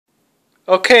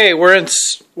Okay, we're in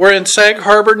Sag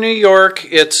Harbor, New York.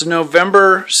 It's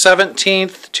November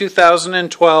 17th,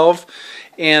 2012,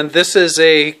 and this is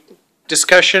a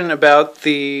discussion about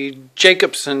the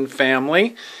Jacobson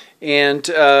family. And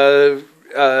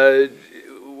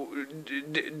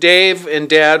Dave and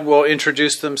Dad will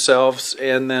introduce themselves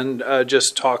and then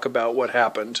just talk about what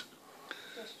happened.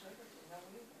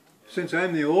 Since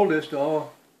I'm the oldest,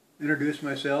 I'll introduce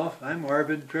myself. I'm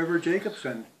Arvid Trevor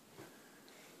Jacobson.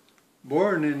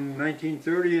 Born in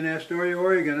 1930 in Astoria,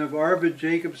 Oregon, of Arvid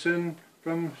Jacobson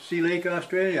from Sea Lake,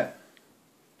 Australia.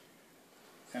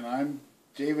 And I'm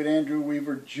David Andrew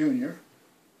Weaver, Jr.,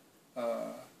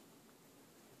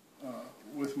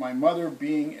 with my mother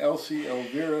being Elsie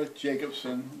Elvira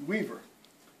Jacobson Weaver,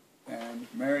 and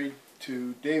married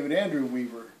to David Andrew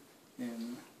Weaver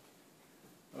in,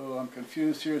 I'm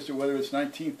confused here as to whether it's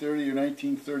 1930 or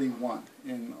 1931,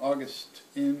 in August,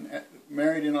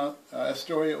 married in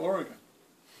Astoria, Oregon.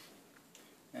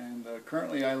 And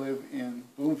currently I live in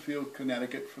Bloomfield,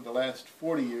 Connecticut for the last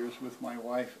 40 years with my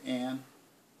wife Anne,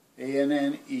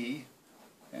 A-N-N-E,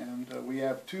 and we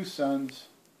have two sons,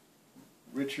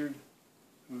 Richard,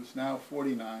 who's now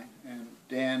 49, and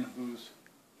Dan, who's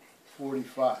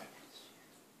 45.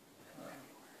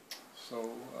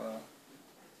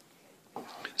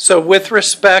 So with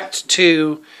respect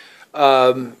to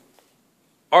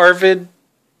Arvid,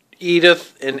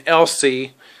 Edith, and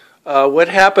Elsie, what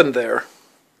happened there?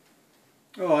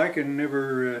 Oh, I can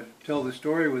never tell the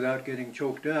story without getting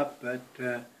choked up, but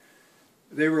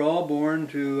they were all born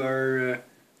to our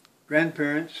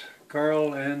grandparents,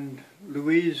 Carl and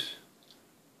Louise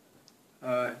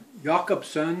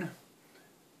Jacobson,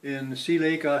 in Sea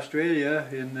Lake, Australia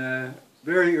in the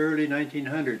very early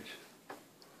 1900s.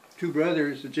 Two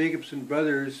brothers, the Jacobson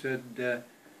brothers, had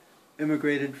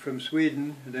immigrated from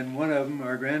Sweden, and then one of them,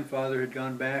 our grandfather, had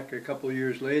gone back a couple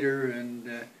years later and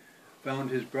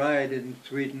found his bride in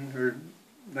Sweden, or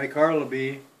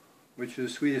Nykarleby, which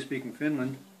is Swedish-speaking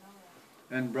Finland,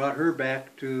 and brought her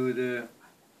back to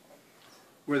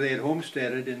where they had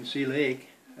homesteaded in Sea Lake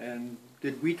and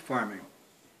did wheat farming.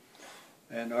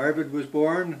 And Arvid was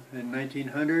born in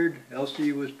 1900,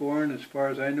 Elsie was born, as far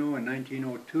as I know, in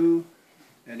 1902,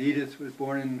 and Edith was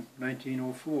born in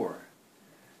 1904.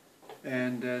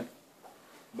 And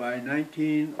by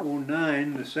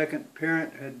 1909, the second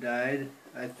parent had died.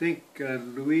 I think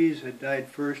Louise had died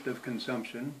first of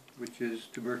consumption, which is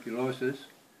tuberculosis.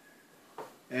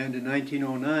 And in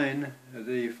 1909,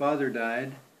 the father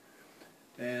died.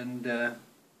 And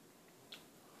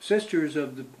sisters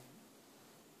of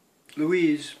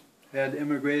Louise had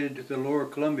immigrated to the Lower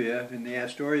Columbia in the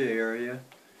Astoria area.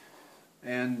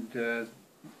 And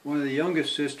one of the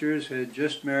youngest sisters had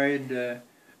just married a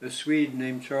Swede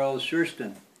named Charles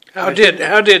Schurston. How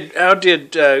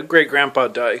did great grandpa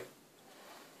die?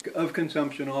 Of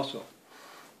consumption also.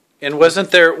 And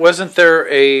wasn't there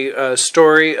a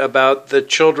story about the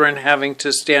children having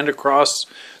to stand across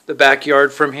the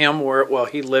backyard from him while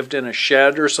he lived in a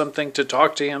shed or something to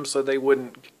talk to him so they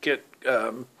wouldn't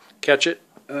catch it?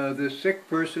 The sick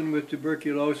person with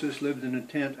tuberculosis lived in a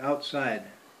tent outside,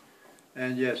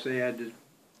 and yes, they had to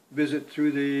visit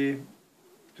through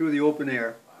the open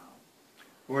air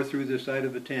or through the side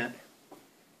of a tent.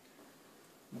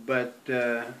 But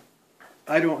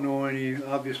I don't know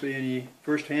obviously any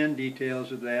first-hand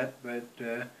details of that, but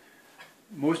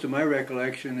most of my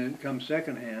recollection, it comes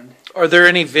second-hand. Are there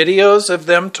any videos of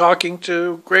them talking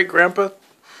to great-grandpa?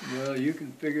 Well, you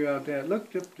can figure out that.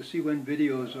 Look up to see when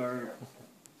videos are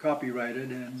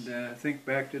copyrighted, and think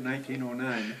back to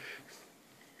 1909.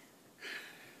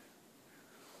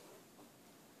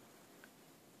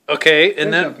 Okay, and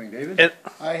Say then something, David.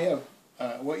 I have,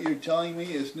 what you're telling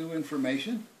me is new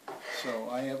information, so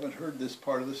I haven't heard this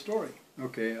part of the story.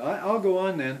 Okay, I'll go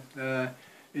on then.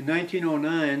 In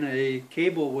 1909, a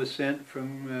cable was sent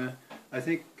from, I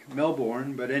think,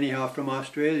 Melbourne, but anyhow from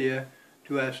Australia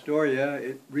to Astoria.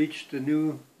 It reached the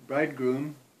new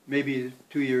bridegroom, maybe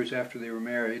 2 years after they were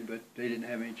married, but they didn't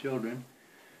have any children.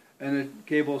 And the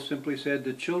cable simply said,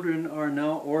 "The children are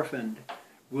now orphaned.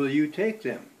 Will you take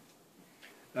them?"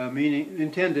 Meaning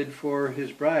intended for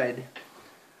his bride,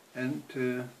 and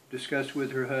to discuss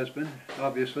with her husband,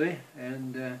 obviously.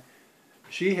 And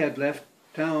she had left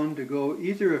town to go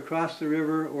either across the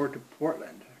river or to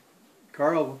Portland.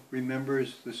 Carl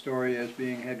remembers the story as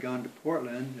had gone to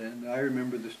Portland, and I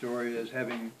remember the story as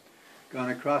having gone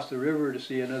across the river to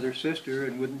see another sister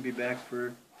and wouldn't be back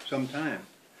for some time.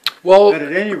 Well, but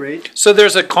at any rate... So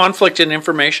there's a conflict in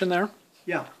information there?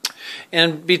 Yeah.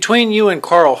 And between you and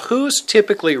Carl, who's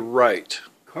typically right?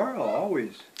 Carl,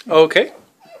 always. Okay.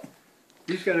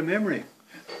 He's got a memory.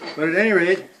 But at any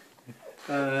rate,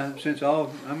 since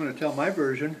I'm going to tell my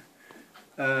version,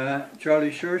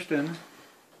 Charlie Shurston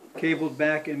cabled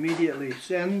back immediately,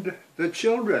 "Send the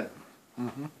children."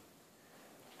 Mm-hmm.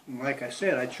 And like I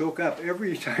said, I choke up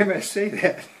every time I say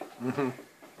that. Mm-hmm.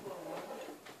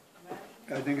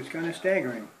 I think it's kind of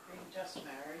staggering.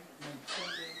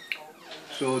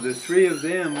 So the three of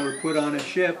them were put on a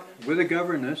ship with a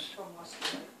governess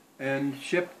and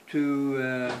shipped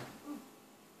to,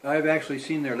 I've actually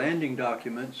seen their landing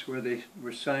documents where they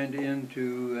were signed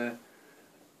into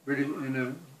in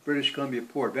a British Columbia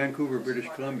port, Vancouver, British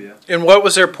Columbia. And what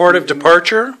was their port of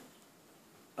departure?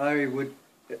 I would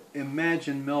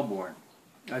imagine Melbourne.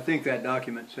 I think that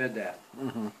document said that.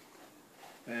 Mm-hmm.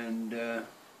 And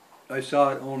I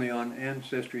saw it only on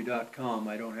Ancestry.com.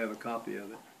 I don't have a copy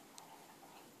of it.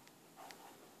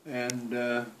 And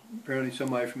apparently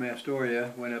somebody from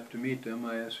Astoria went up to meet them,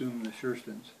 I assume the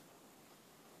Shurstons.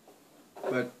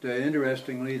 But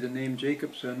interestingly, the name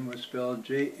Jacobson was spelled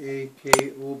Jakobsen,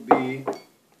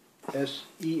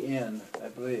 I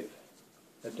believe,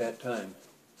 at that time.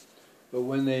 But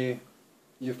when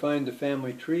you find the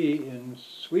family tree in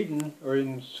Sweden, or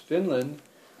in Finland,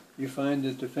 you find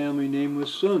that the family name was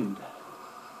Sund.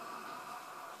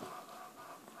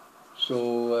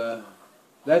 So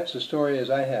that's the story as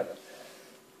I have it.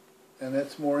 And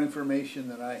that's more information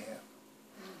than I have.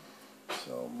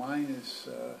 So mine is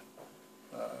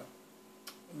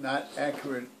not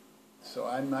accurate, so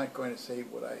I'm not going to say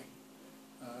what I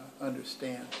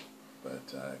understand,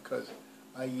 but because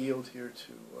I yield here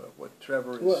to what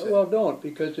Trevor has said. Well, don't,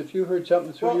 because if you heard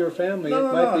something through your family, no,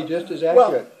 it might be just as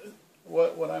accurate.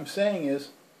 Well, what I'm saying is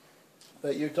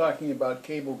that you're talking about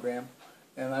cablegram,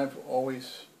 and I've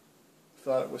always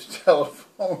thought it was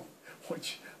telephone,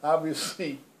 which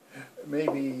obviously may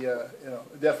be,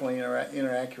 definitely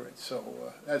inaccurate.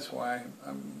 So that's why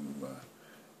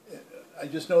I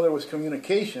just know there was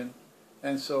communication,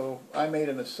 and so I made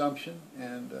an assumption,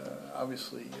 and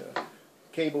obviously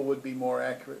cable would be more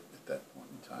accurate at that point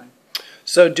in time.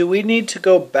 So do we need to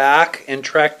go back and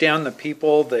track down the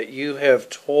people that you have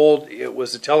told it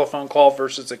was a telephone call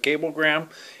versus a cablegram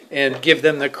and give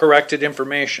them the corrected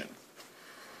information?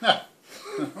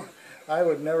 I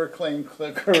would never claim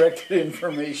corrected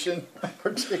information,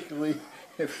 particularly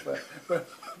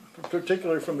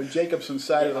from the Jacobson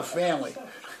side of the family.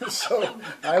 So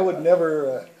I would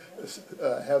never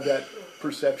have that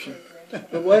perception.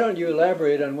 But why don't you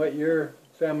elaborate on what your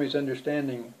family's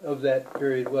understanding of that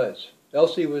period was?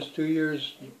 Elsie was 2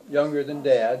 years younger than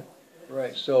Dad.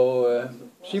 Right. So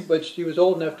but she was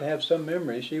old enough to have some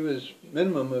memory. She was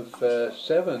minimum of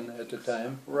 7 at the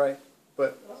time. Right.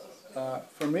 But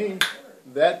for me,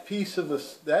 that piece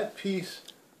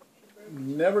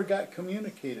never got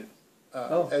communicated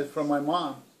as from my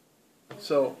mom.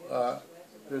 So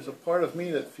there's a part of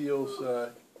me that feels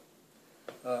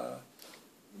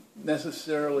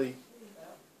necessarily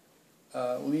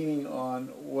leaning on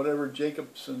whatever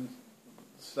Jacobson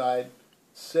side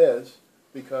says,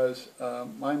 because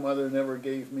my mother never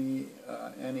gave me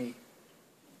any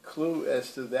clue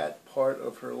as to that part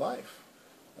of her life.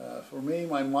 For me,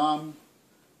 my mom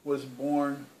was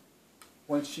born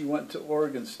when she went to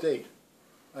Oregon State.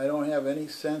 I don't have any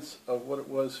sense of what it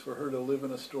was for her to live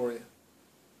in Astoria.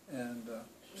 And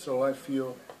so I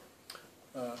feel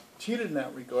cheated in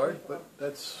that regard, but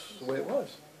that's the way it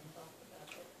was.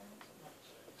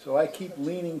 So I keep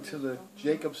leaning to the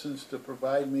Jacobsons to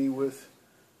provide me with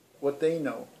what they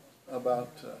know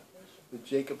about the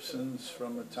Jacobsons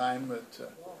from the time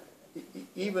that,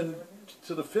 even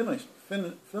to the Finland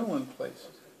place.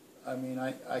 I mean,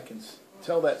 I can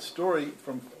tell that story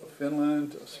from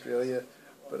Finland to Australia,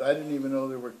 but I didn't even know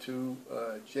there were two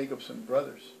Jacobson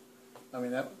brothers. I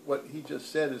mean, what he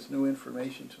just said is new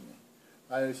information to me.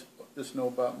 I just know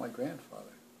about my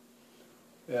grandfather.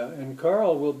 Yeah, and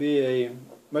Carl will be a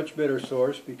much better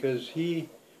source because he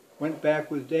went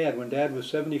back with Dad. When Dad was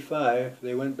 75,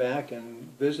 they went back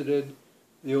and visited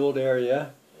the old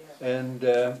area and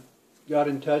got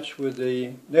in touch with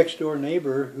the next door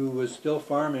neighbor who was still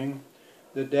farming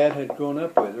that Dad had grown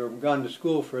up with or gone to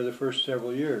school for the first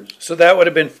several years. So that would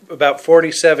have been about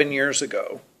 47 years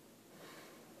ago.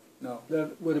 No.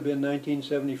 That would have been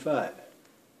 1975.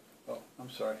 Oh, I'm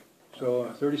sorry. So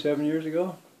 37 years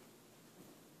ago?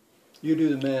 You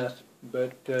do the math.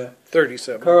 But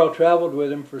 37. Carl traveled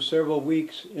with him for several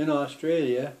weeks in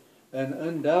Australia and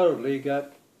undoubtedly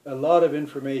got a lot of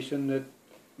information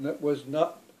that was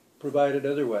not provided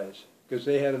otherwise, because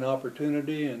they had an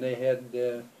opportunity and they had,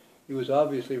 he was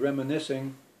obviously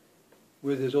reminiscing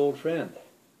with his old friend,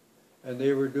 and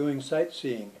they were doing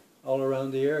sightseeing all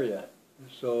around the area.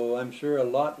 So I'm sure a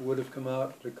lot would have come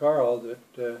out to Carl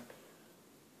that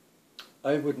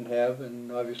I wouldn't have,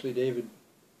 and obviously David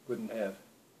wouldn't have.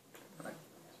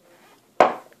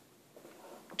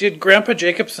 Did Grandpa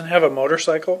Jacobson have a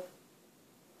motorcycle?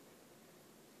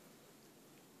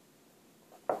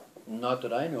 Not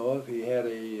that I know of. He had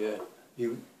a.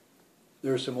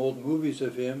 There are some old movies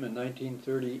of him in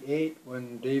 1938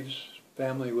 when Dave's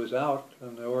family was out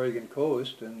on the Oregon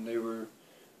coast, and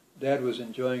Dad was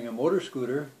enjoying a motor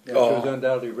scooter, which was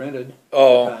undoubtedly rented at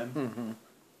the time. Mm-hmm.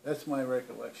 That's my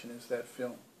recollection, is that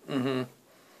film. Mm-hmm.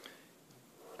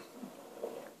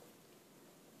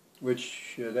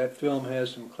 Which that film has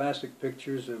some classic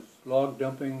pictures of log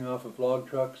dumping off of log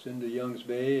trucks into Young's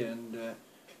Bay and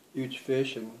huge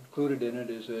fish, and included in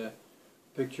it is a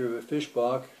picture of a fish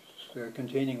box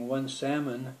containing one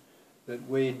salmon that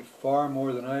weighed far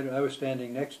more than I was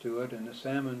standing next to it, and the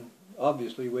salmon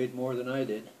obviously weighed more than I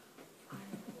did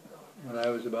when I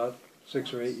was about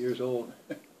 6 or 8 years old.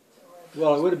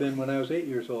 Well, it would have been when I was 8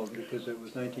 years old, because it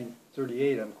was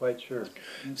 1938, I'm quite sure.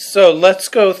 So let's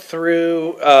go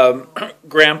through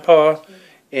Grandpa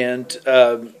and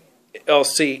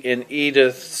Elsie and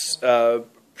Edith's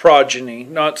progeny,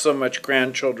 not so much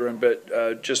grandchildren,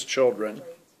 but just children.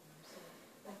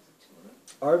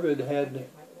 Arvid had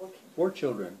 4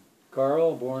 children.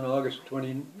 Carl, born August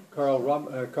 20, Carl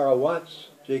Watts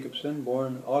Jacobson,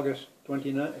 born August 5,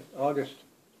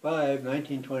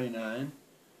 1929.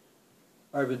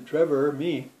 Arvid Trevor,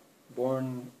 me,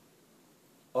 born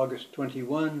August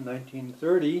 21,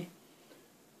 1930.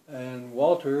 And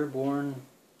Walter, born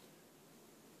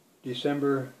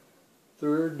December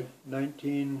 3rd,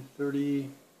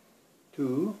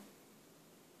 1932.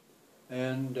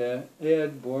 And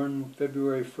Ed, born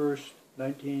February 1st,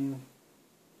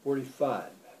 1945.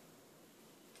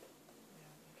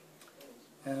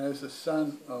 And as the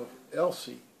son of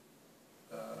Elsie,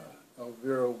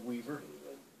 Elvira Weaver,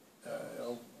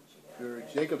 Elvira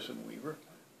Jacobson Weaver,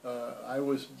 I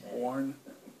was born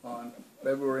on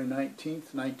February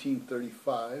 19th,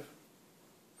 1935.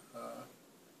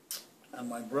 And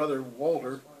my brother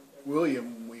Walter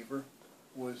William Weaver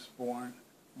was born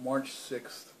March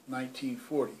 6th,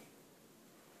 1940.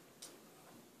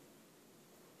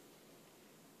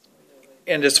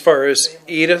 And as far as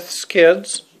Edith's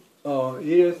kids? Oh,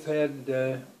 Edith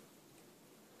had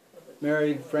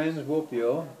married Franz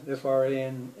Wopio,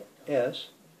 F-R-A-N-S,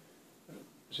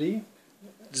 Z?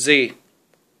 Z.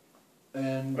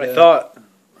 And I thought.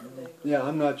 Yeah,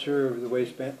 I'm not sure of the way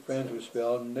Franz was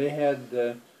spelled. And they had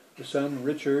the son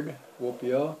Richard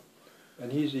Wopio,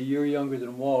 and he's a year younger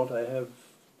than Walt.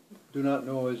 Do not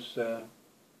know his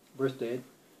birth date.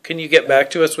 Can you get back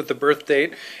to us with the birth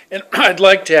date? And I'd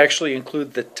like to actually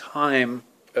include the time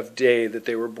of day that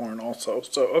they were born also.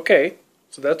 So, okay.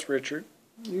 So that's Richard.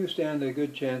 You stand a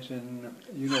good chance in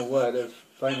you-know-what of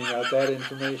finding out that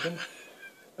information.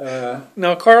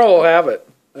 No, Carl will have it.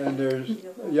 And there's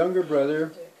a younger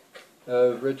brother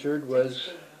of Richard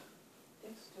was...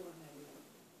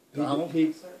 Donald?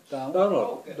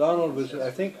 Donald was, I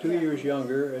think, 2 years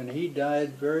younger, and he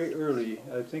died very early,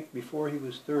 I think before he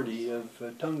was 30, of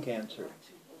tongue cancer.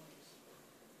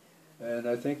 And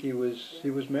I think he was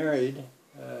married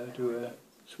to a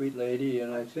sweet lady,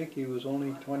 and I think he was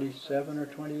only 27 or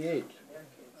 28.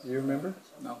 Do you remember?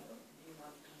 No,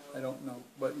 I don't know,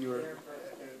 but you're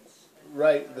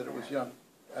right that it was young,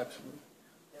 absolutely.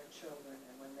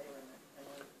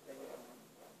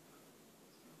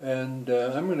 And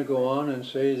I'm going to go on and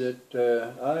say that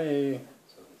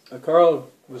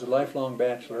Carl was a lifelong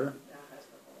bachelor.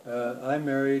 I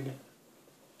married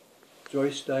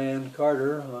Joyce Diane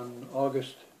Carter on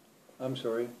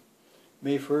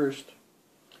May 1st,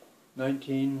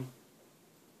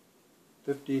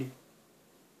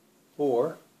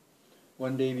 1954,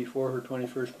 one day before her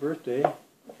 21st birthday. I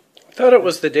thought it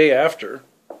was the day after.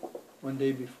 One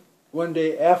day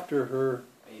after her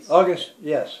August,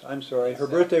 yes, I'm sorry. Her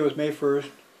birthday was May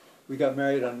 1st. We got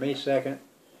married on May 2nd,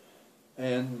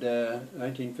 and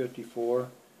 1954.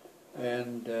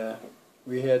 And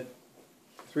we had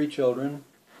 3 children.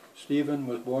 Stephen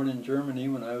was born in Germany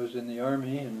when I was in the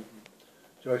Army, and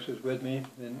Joyce was with me.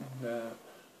 And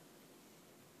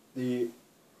the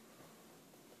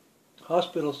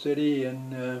hospital city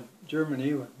in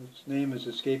Germany, its name is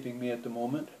escaping me at the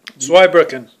moment.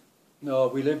 Zweibrücken. No,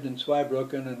 we lived in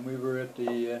Zweibrücken, and we were at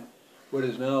the what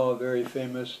is now a very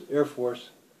famous Air Force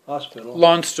hospital.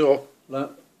 Landstuhl.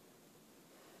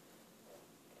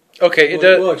 Okay.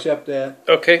 We'll accept that.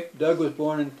 Okay. Doug was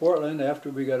born in Portland after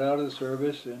we got out of the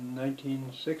service in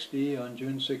 1960 on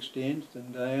June 16th,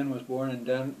 and Diane was born in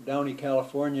Downey,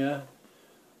 California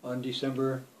on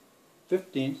December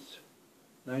 15th,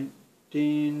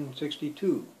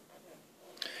 1962.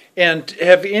 And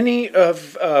have any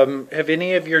of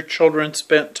your children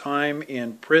spent time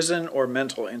in prison or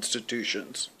mental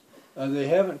institutions? They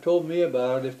haven't told me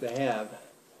about it if they have.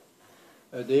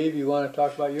 Dave, you want to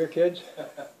talk about your kids?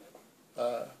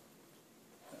 I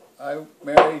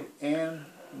married Anne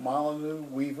Molyneux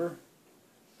Weaver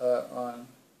on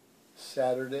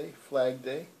Saturday, Flag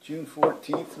Day, June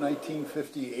 14th,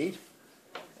 1958,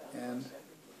 and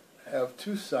have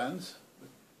two sons,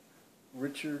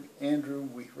 Richard Andrew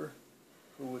Weaver,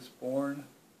 who was born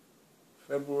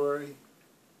February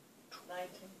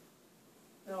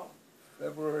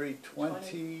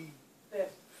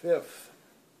 25th,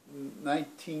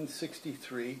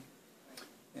 1963,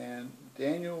 and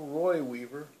Daniel Roy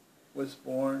Weaver was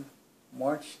born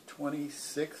March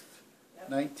 26th,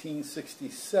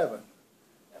 1967.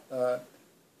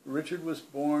 Richard was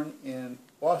born in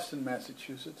Boston,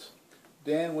 Massachusetts.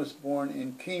 Dan was born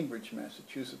in Cambridge,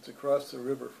 Massachusetts, across the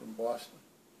river from Boston.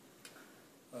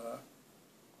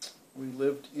 We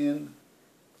lived in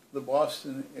the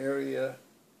Boston area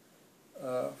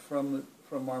from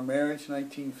our marriage,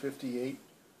 1958,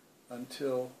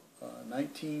 until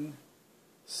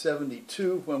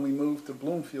 1972, when we moved to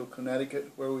Bloomfield,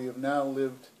 Connecticut, where we have now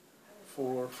lived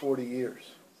for 40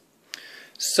 years.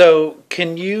 So,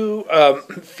 can you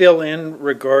fill in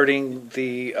regarding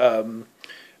the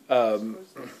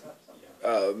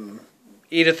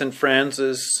Edith and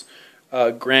Franz's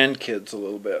grandkids a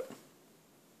little bit?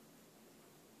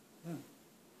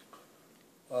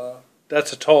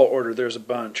 That's a tall order. There's a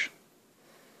bunch.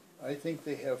 I think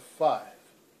they have 5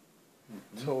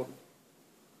 total.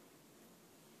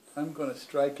 I'm going to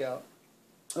strike out.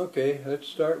 Okay, let's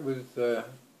start with, I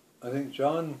think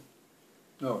John's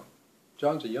the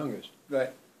youngest.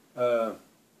 Right.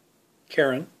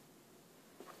 Karen.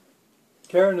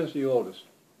 Karen is the oldest.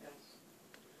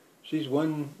 She's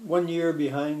one year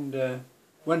behind,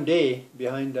 1 day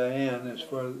behind Diane as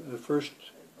for the first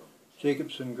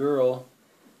Jacobson girl,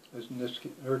 as in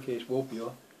her case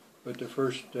Wopio, but the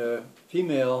first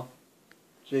female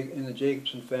in the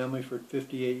Jacobson family for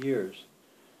 58 years.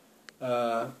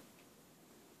 John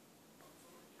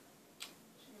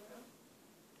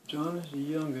is the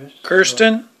youngest.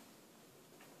 Kirsten?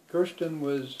 Kirsten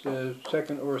was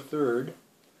second or third.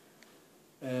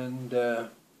 And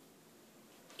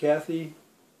Kathy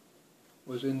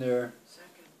was in there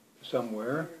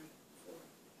somewhere.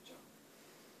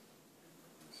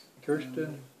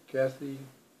 Kirsten, Kathy,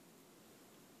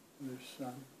 Their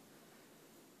son.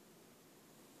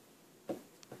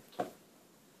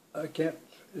 I can't,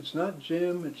 it's not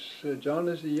Jim, it's John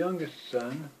is the youngest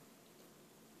son.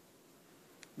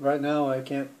 Right now I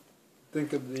can't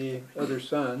think of the other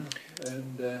son,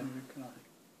 and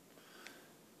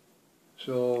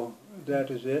so that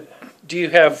is it. Do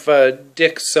you have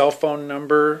Dick's cell phone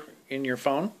number in your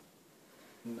phone?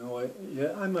 No, I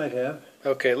might have.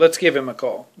 Okay, let's give him a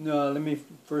call. No, let me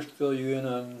first fill you in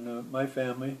on my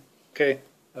family. Okay.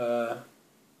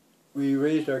 We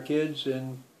raised our kids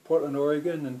in Portland,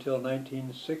 Oregon until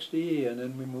 1960, and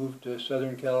then we moved to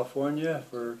Southern California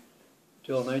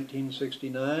till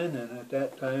 1969, and at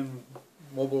that time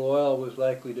Mobil Oil was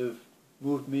likely to have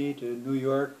moved me to New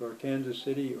York or Kansas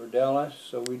City or Dallas,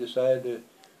 so we decided to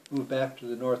move back to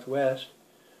the Northwest.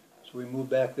 So we moved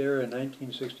back there in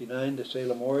 1969 to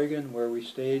Salem, Oregon, where we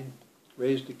stayed,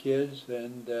 raised the kids,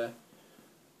 and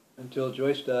until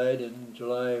Joyce died in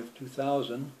July of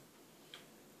 2000.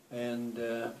 And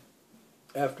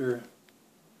after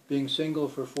being single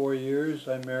for 4 years,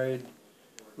 I married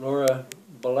Laura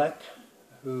Balek,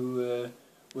 who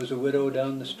was a widow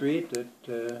down the street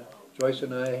that Joyce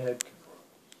and I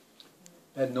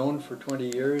had known for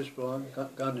 20 years, gone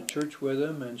to church with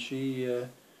him, and she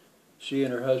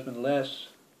and her husband Les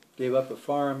gave up a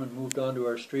farm and moved onto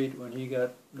our street when he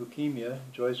got leukemia.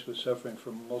 Joyce was suffering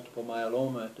from multiple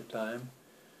myeloma at the time.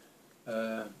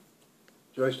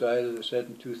 Joyce died, as I said,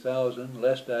 in 2000.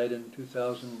 Les died in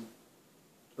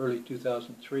early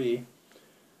 2003.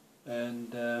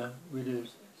 And we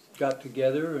just got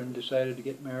together and decided to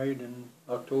get married in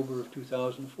October of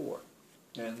 2004.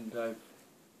 And I've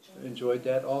enjoyed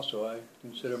that also. I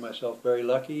consider myself very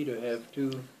lucky to have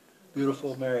 2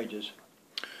 beautiful marriages.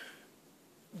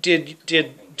 Did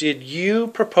you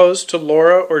propose to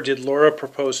Laura, or did Laura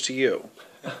propose to you?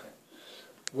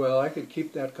 Well, I could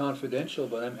keep that confidential,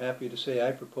 but I'm happy to say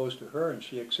I proposed to her and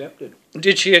she accepted.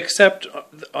 Did she accept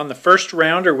on the first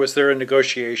round, or was there a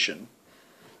negotiation?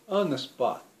 On the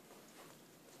spot.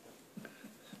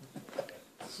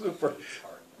 Super.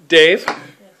 Dave,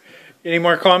 any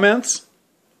more comments?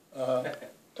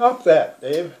 Top that,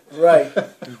 Dave. Right.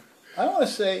 I want to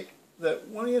say that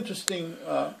one interesting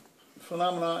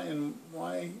phenomena in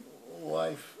my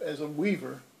life as a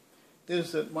weaver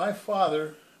is that my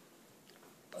father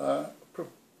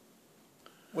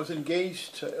was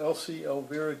engaged to Elsie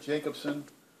Elvira Jacobson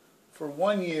for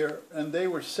 1 year, and they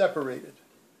were separated.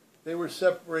 They were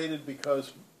separated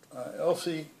because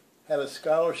Elsie had a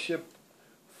scholarship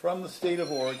from the state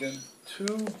of Oregon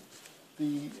to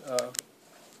the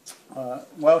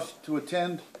to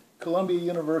attend Columbia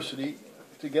University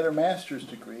to get her master's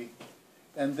degree,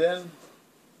 and then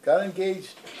got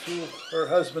engaged to her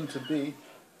husband-to-be,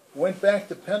 went back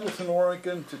to Pendleton,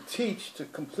 Oregon to teach, to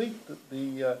complete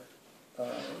the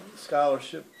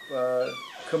scholarship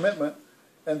commitment,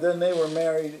 and then they were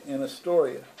married in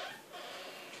Astoria.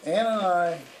 Ann and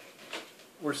I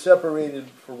were separated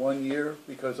for 1 year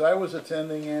because I was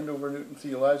attending Andover Newton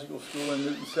Theological School in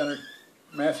Newton Center,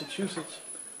 Massachusetts,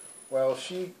 while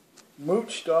she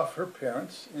mooched off her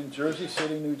parents in Jersey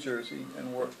City, New Jersey,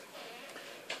 and worked.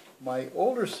 My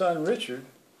older son, Richard,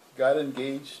 got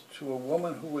engaged to a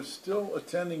woman who was still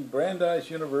attending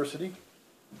Brandeis University,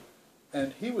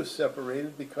 and he was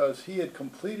separated because he had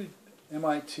completed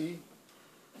MIT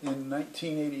in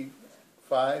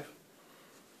 1985,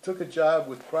 took a job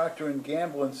with Procter &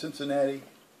 Gamble in Cincinnati,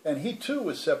 and he too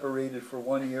was separated for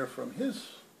 1 year from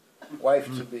his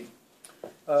wife-to-be.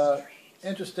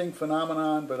 Interesting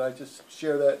phenomenon, but I just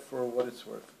share that for what it's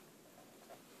worth.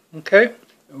 Okay.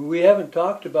 We haven't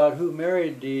talked about who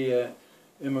married the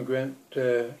immigrant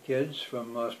kids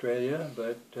from Australia,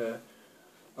 but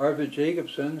Arvid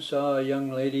Jacobson saw a young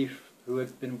lady who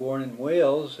had been born in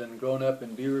Wales and grown up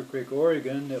in Beaver Creek,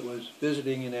 Oregon, that was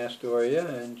visiting in Astoria,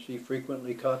 and she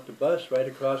frequently caught the bus right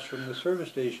across from the service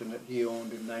station that he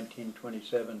owned in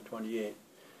 1927-28.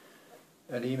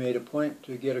 And he made a point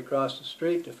to get across the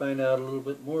street to find out a little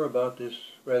bit more about this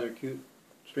rather cute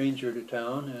stranger to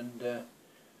town, and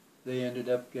they ended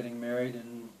up getting married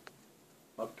in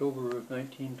October of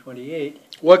 1928.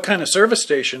 What kind of service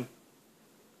station?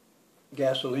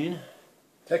 Gasoline.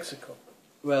 Texaco.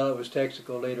 Well, it was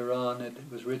Texaco later on. It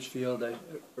was Richfield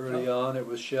early on. It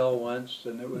was Shell once,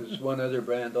 and it was one other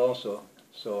brand also.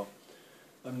 So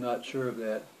I'm not sure of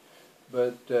that.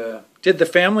 But did the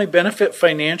family benefit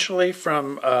financially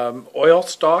from oil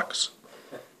stocks?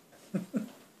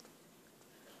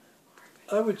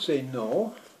 I would say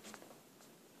no.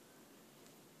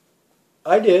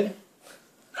 I did.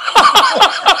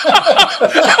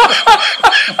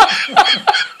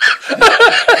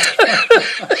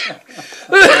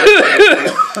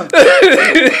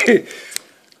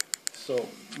 So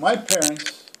my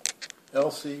parents,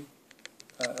 Elsie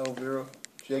Elvira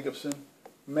Jacobson,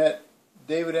 met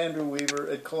David Andrew Weaver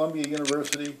at Columbia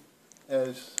University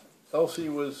as Elsie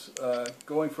was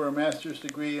going for a master's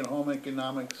degree in home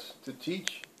economics to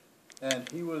teach, and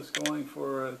he was going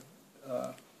for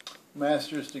a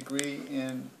master's degree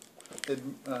in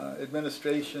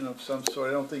administration of some sort.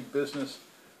 I don't think business,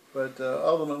 but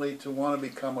ultimately to want to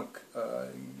become a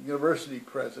university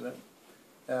president.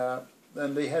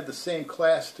 And they had the same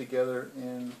class together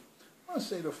in, I want to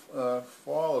say, the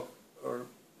fall or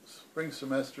spring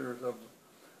semester of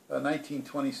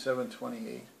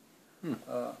 1927-28.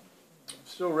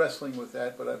 Still wrestling with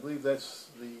that, but I believe that's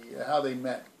how they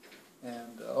met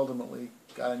and ultimately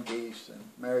got engaged and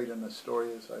married in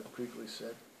Astoria, as I've previously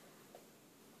said.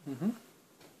 Are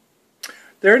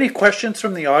there any questions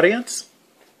from the audience?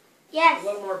 Yes. A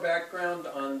little more background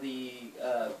on the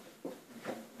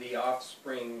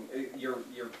offspring, your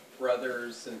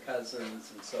brothers and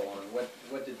cousins and so on.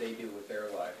 What did they do with their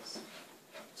lives?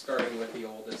 Starting with the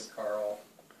oldest, Carl.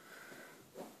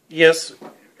 Yes.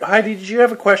 Heidi, did you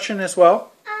have a question as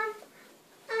well?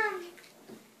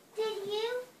 Did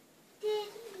you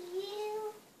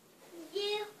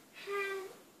have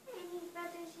any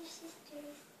brothers or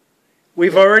sisters?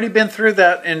 We've already been through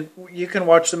that, and you can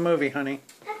watch the movie, honey.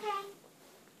 Okay.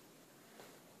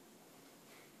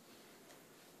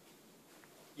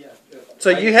 Yeah. So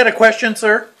you had a question,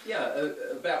 sir? Yeah,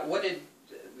 about what did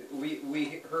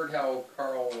we heard how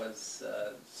Carl was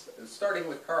starting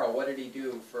with Carl. What did he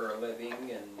do for a living,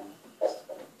 and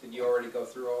did you already go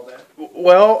through all that?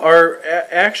 Well,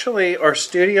 actually our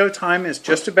studio time is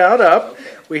just about up.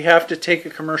 Okay. We have to take a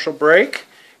commercial break,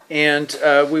 and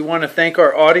we want to thank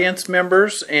our audience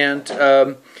members and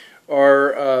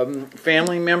our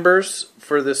family members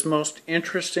for this most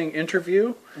interesting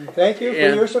interview. And thank you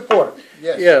for your support.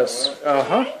 Yes. Yes.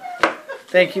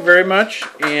 Thank you very much,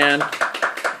 and